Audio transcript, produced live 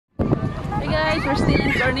guys, we're still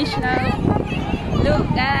in Corniche now. Look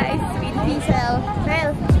guys, with Diesel.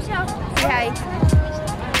 Well, say hi.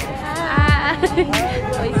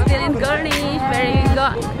 We're still in Corniche. Very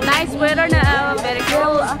nice weather now. Very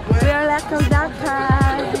cool. We are like a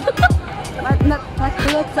Dakar, but not like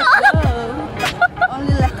a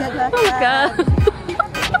only like a Dakar.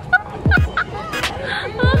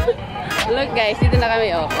 Look guys, dito na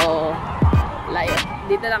kami oh. Oh. Layo.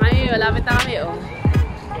 Dito na kami, malapit na kami oh.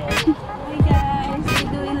 Hey guys, we're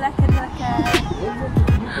doing like a Dakar.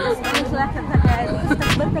 It's like a Dakar.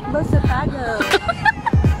 Takbo sa tago.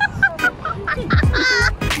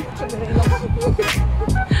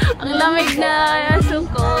 Ang lamig na, so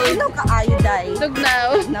cold. Ano kaayo day?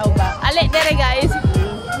 Tugnaw. Now ba? Ali dire guys.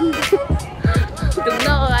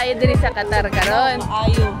 Tugnaw ko kayo dire sa Qatar karon.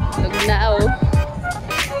 Ayo. Tugnaw.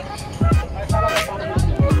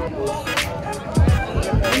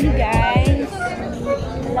 Hey guys.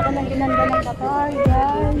 Wala ka nang ginanda ng Qatar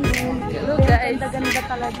guys. Look guys. Ganda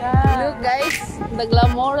talaga. Look guys. The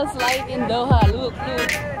glamorous light in Doha. Look,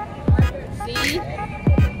 look. See?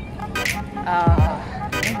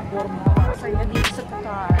 Saya dito sa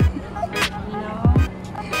Qatar. You know?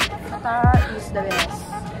 Qatar is the best.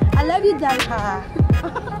 I love you, Doha.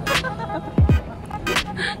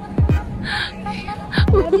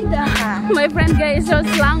 Love you, Doha. My friend guys is so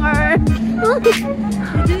slanger. You're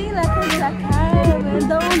doing like a Dakar.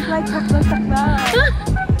 Don't like takbo-takbo.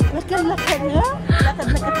 Lakad-lakad na?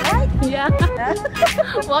 Lakad-lakad right? Yeah.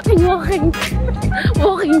 Walking, walking.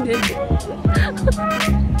 Walking dead.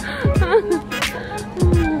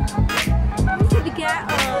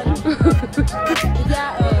 Bigaon.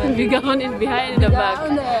 Bigaon. Bigaon is behind in the back.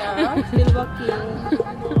 Bigaon there. Still walking.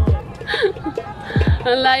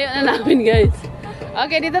 Ang layo na namin guys.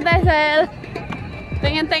 Okay, dito tayo sa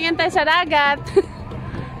tingin-tingin tayo sa dagat.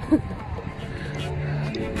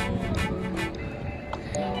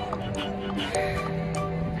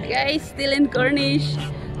 Guys, still in Corniche.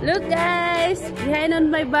 Look guys, behind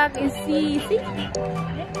on my back is sea. See?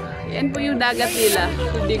 Yan po yung dagat nila.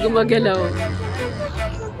 Hindi gumagalaw.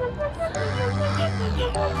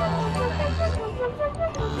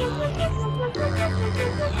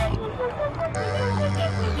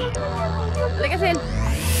 Halika Sil.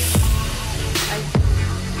 Ay.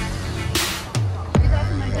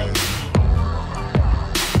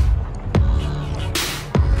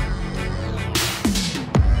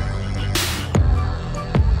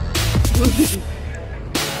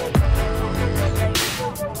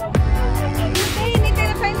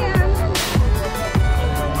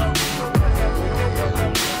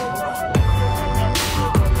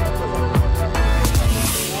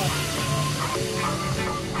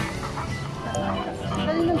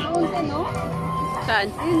 Saan?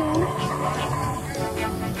 Ayun o.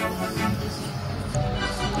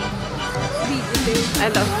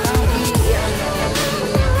 Ito.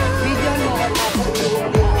 Video mo.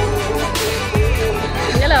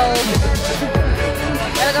 Hello.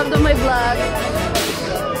 Welcome to my vlog.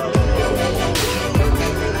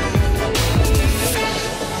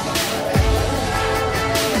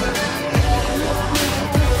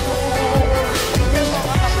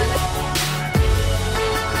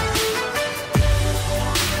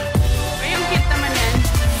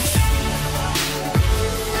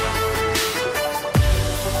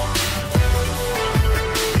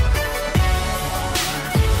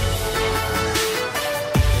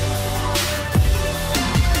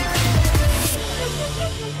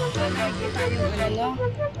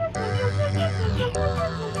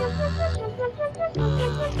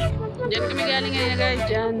 Diyan kami galing ngayon guys,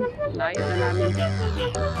 dyan. Layo na namin.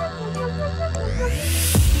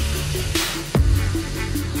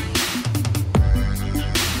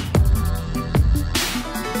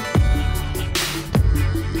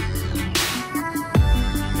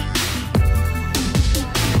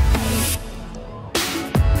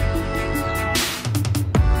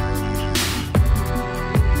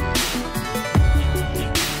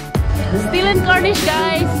 Still in Corniche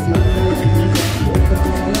guys.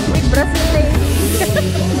 With Brazil.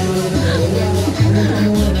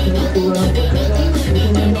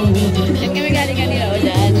 Yan kami galing kanina o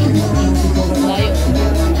dyan. Layo.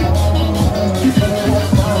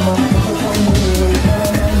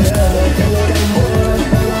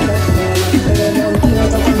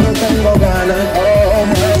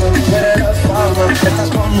 Estás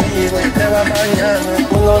conmigo y te va mañana.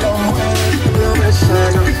 Cuando lo mueves, tú lo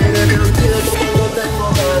besas. No tengo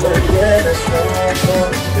ganas. Quieres loco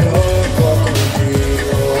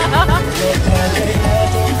contigo. No te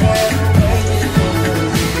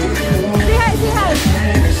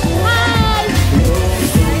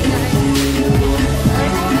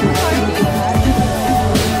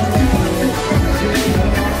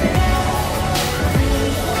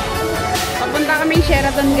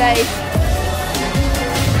yun, guys.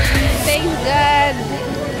 Thank God.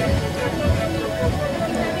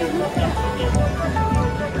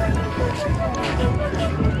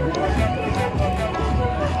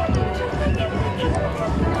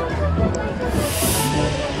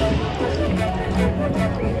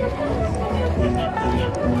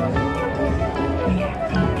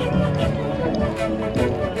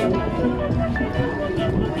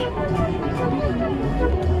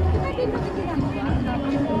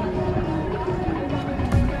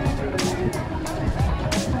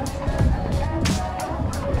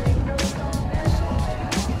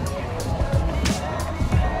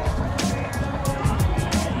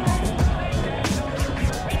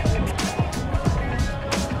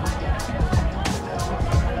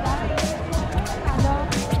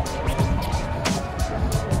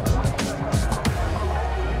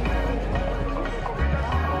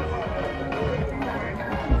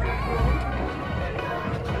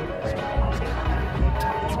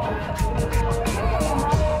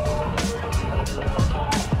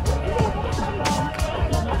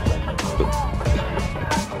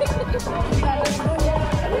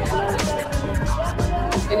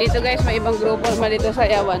 Dito guys, may ibang grupo naman dito sa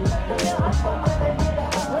Yawan.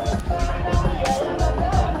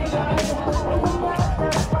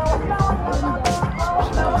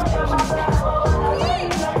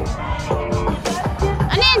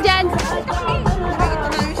 Ano yan dyan?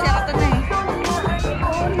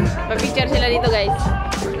 Pa-picture sila dito guys.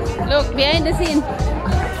 Look, behind the scene.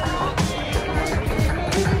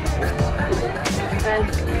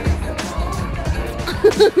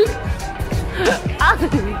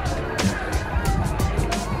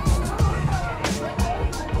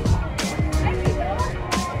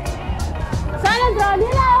 Sana drone,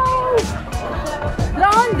 hello!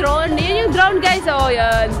 Drone. Yan yung drone guys, oh,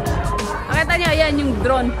 yan. Makita nyo, yan yung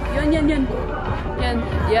drone. Yan.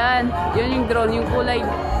 Yan yung drone, yung kulay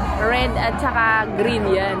red at saka green,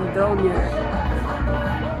 yan. Drone yan.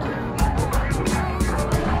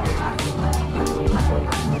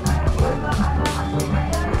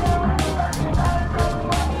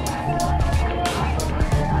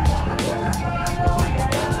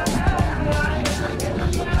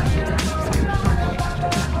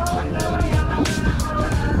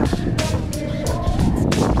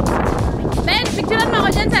 Picturean mo ako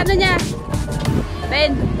dyan sa ano niya.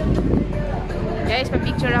 Ben. Guys,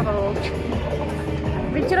 pa-picture ako.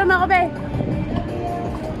 Picturean mo ako, Ben.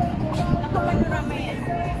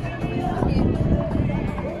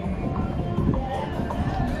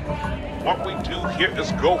 What we do here is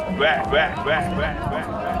go back.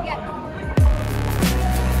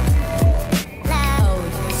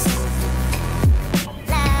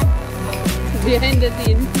 Behind the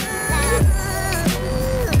scene.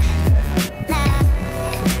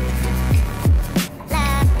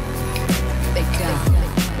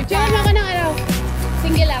 Picturean mo ako ng ano?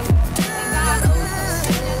 Single lang.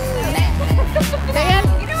 Ayan.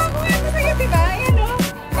 Ginawa ko nga ito sa'yo, diba? Ayan o.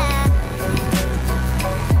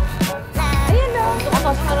 Ayan o. Ako,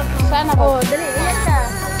 saan ako? Oh, dali, iyan ka.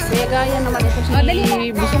 Kaya gaya naman ito si dali na.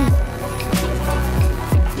 Busong.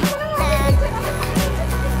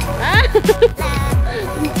 Ah!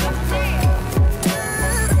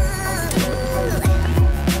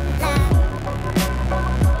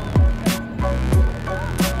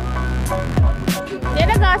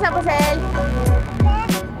 Sino kausap ko, Sel?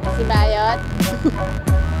 Si Bayot?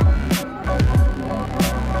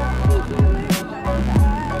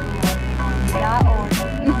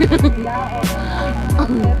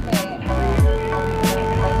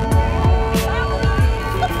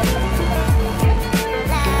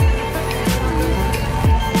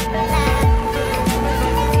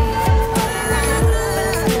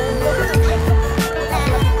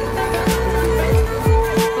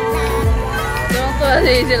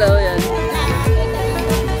 Tuwang-tuwa sila o yan.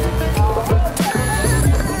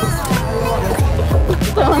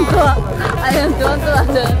 Tuwang-tuwa. Ayun, tuwang-tuwa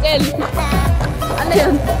doon. Kel, ano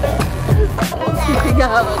yun?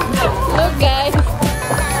 Sigawan. Look guys.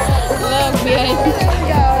 Look behind.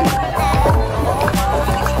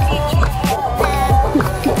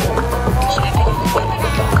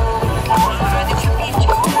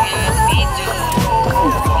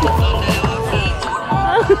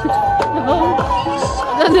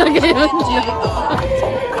 Lagay yun.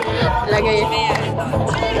 Lagay yun.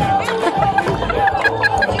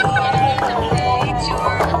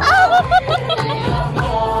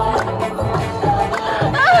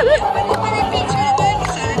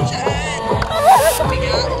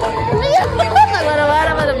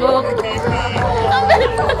 Nagwara-wara pa na buhok.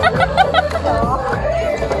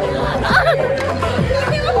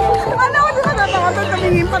 Ano ko dito natatakot ang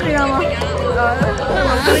kamingin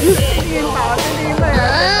Tingin pa ako. Tingin pa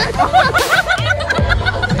yan.